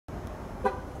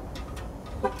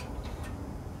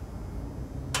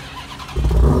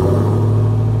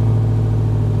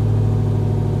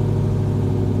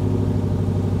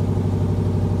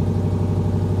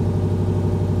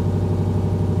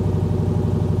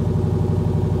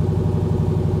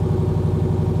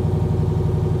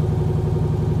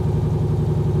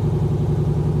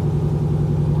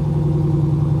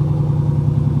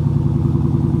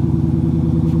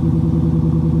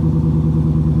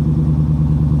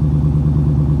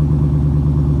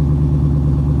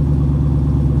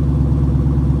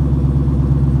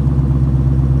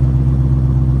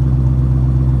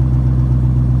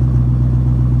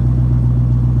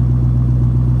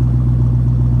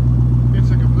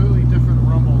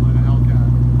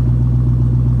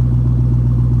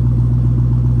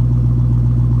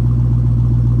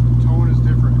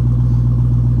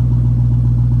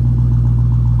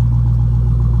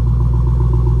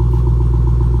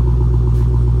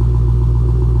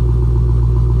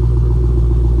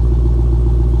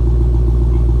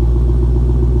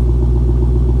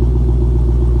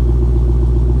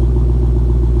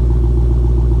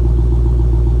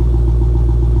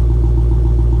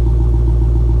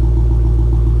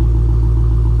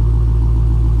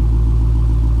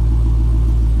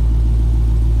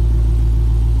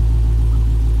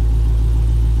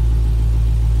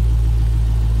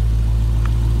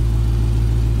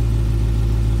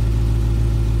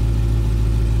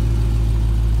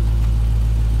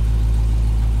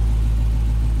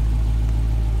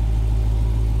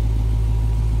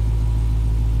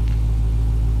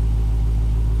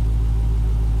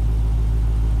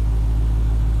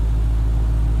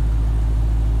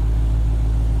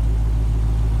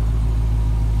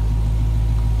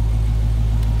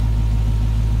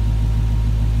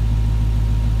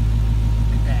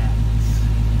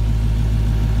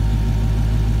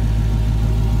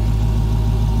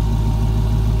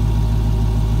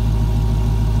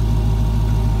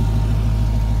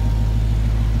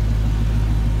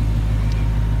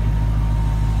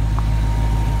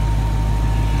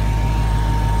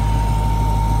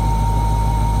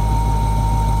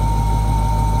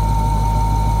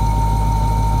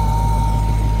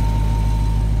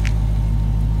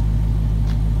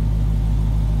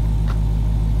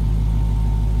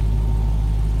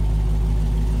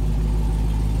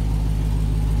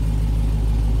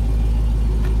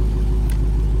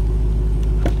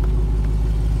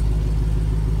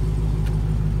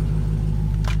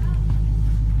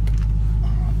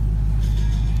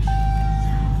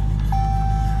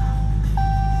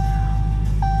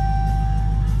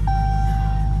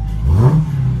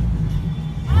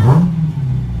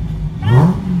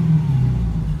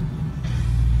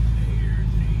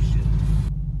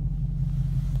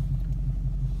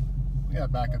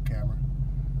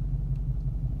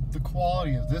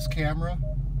quality of this camera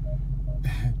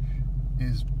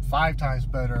is 5 times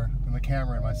better than the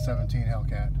camera in my 17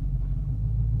 Hellcat.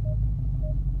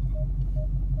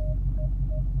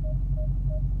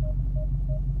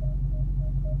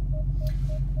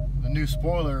 The new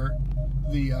spoiler,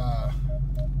 you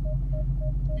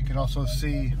can also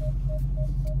see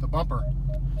the bumper.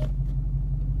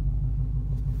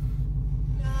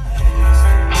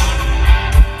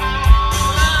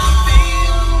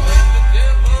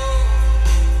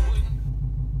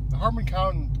 The Harman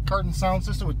Kardon sound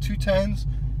system with 210s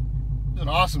is an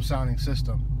awesome sounding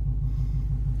system.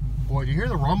 Boy, do you hear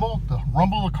the rumble? The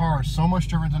rumble of the car is so much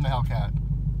different than the Hellcat.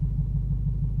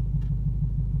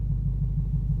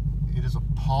 It is a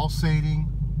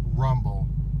pulsating rumble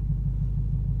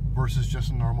versus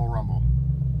just a normal rumble.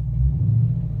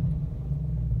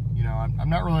 You know, I'm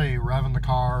not really revving the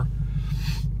car.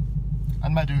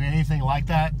 I'm not doing anything like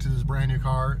that to this brand new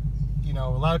car. You know,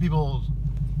 a lot of people,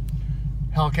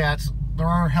 Hellcats, there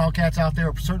are Hellcats out there,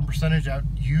 a certain percentage that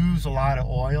use a lot of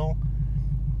oil.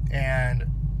 And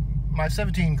my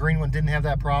 17 green one didn't have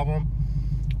that problem,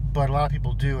 but a lot of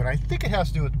people do. And I think it has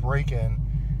to do with break-in.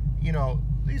 You know,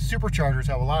 these superchargers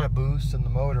have a lot of boost in the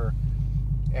motor,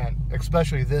 and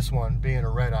especially this one being a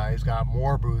RedEye has got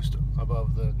more boost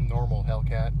above the normal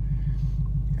Hellcat.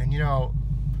 And you know,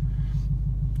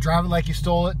 drive it like you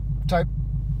stole it type,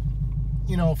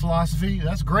 you know, philosophy,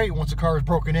 that's great once a car is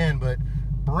broken in, but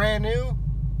brand new,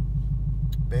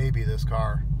 baby this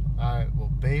car. I will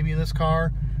baby this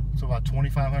car. It's about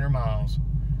 2,500 miles.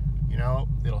 You know,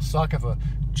 it'll suck if a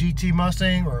GT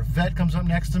Mustang or a Vet comes up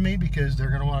next to me because they're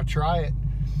going to want to try it.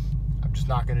 I'm just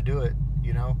not going to do it,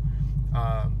 you know.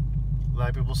 A lot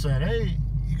of people said, hey,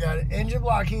 you got an engine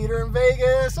block heater in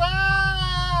Vegas.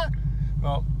 Ah!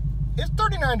 Well, it's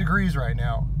 39 degrees right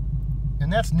now,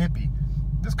 and that's nippy.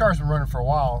 This car's been running for a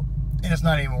while, and it's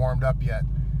not even warmed up yet.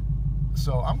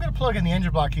 So I'm going to plug in the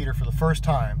engine block heater for the first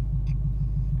time,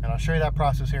 and I'll show you that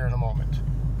process here in a moment.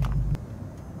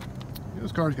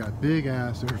 This car's got a big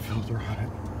ass air filter on it.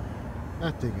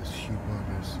 That thing is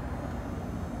humongous.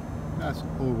 That's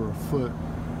over a foot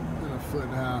and a foot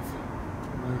and a half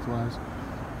lengthwise.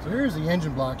 So here's the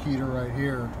engine block heater right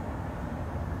here,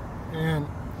 and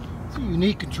it's a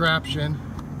unique contraption.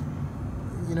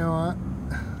 You know,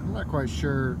 I'm not quite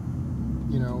sure,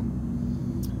 you know,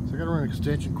 so I gotta run an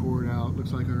extension cord out,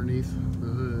 looks like underneath the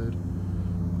hood,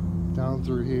 down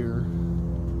through here.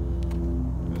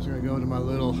 It's gonna go into my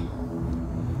little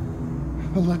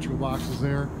electrical boxes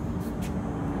there.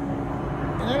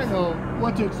 And I don't know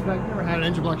what to expect. Never had an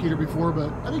engine block heater before,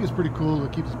 but I think it's pretty cool to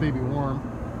keep this baby warm.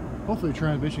 Hopefully the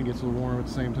transmission gets a little warm at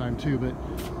the same time too, but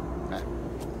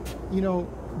you know,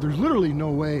 there's literally no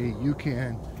way you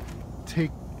can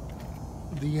take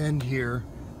the end here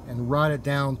and ride it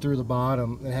down through the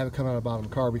bottom and have it come out of the bottom of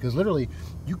the car, because literally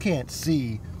you can't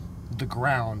see the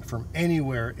ground from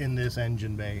anywhere in this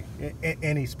engine bay,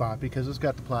 any spot, because it's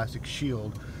got the plastic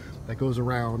shield that goes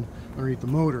around underneath the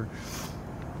motor.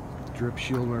 Drip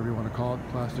shield, whatever you want to call it,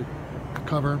 plastic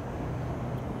cover.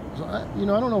 So you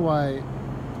know, I don't know why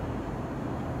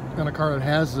on a car that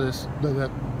has this,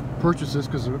 that purchased this,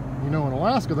 because you know, in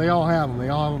Alaska they all have them. They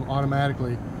all have them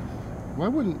automatically. Why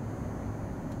wouldn't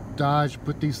Dodge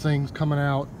put these things coming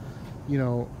out, you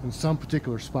know, in some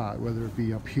particular spot, whether it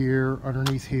be up here,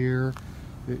 underneath here,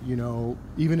 you know,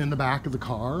 even in the back of the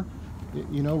car,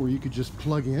 you know, where you could just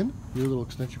plug in your little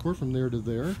extension cord from there to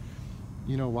there.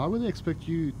 You know, why would they expect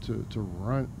you to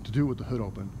do it with the hood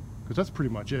open? Because that's pretty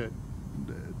much it,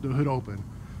 the hood open.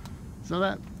 So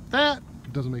that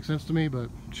doesn't make sense to me, but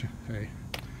hey,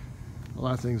 a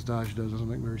lot of things Dodge does doesn't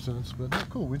make very sense. But they're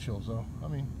cool windshields though. I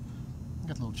mean,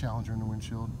 got a little Challenger in the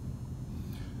windshield.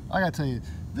 I gotta tell you,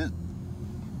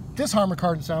 this Harman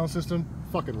Kardon sound system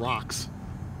fucking rocks.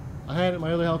 I had it in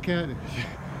my other Hellcat.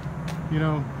 You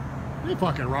know, it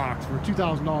fucking rocks. For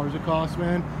 $2,000 it costs,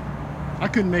 man. I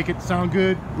couldn't make it sound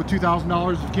good with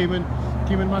 $2,000. It came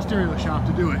in my stereo shop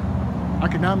to do it. I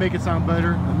could not make it sound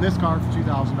better than this car for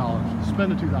 $2,000.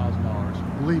 Spend the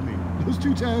 $2,000. Believe me. Those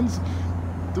 210s,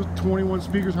 those 21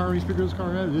 speakers, harmony speakers this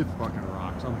car has, it fucking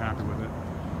rocks. I'm happy with it.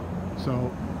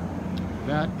 So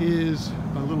that is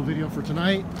a little video for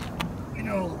tonight. You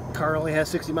know, car only has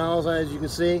 60 miles on it, as you can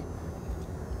see.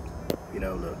 You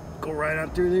know, look, go right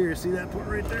on through there. You see that port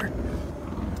right there?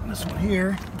 This one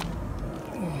here.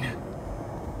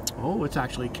 Oh, it's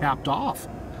actually capped off.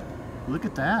 Look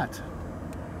at that.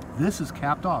 This is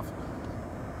capped off.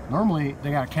 Normally they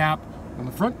got a cap on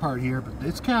the front part here, but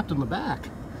it's capped on the back.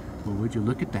 Well, would you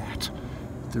look at that?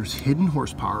 There's hidden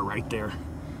horsepower right there.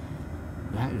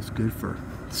 That is good for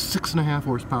 6.5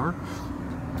 horsepower.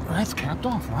 That's capped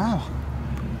off. Wow.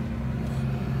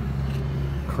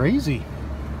 crazy.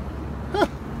 Huh.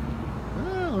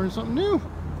 Learned something new.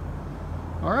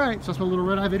 Alright, so that's my little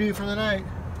red eye video for the night.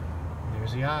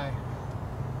 There's the eye.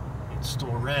 It's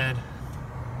still red.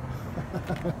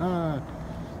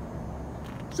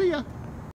 See ya.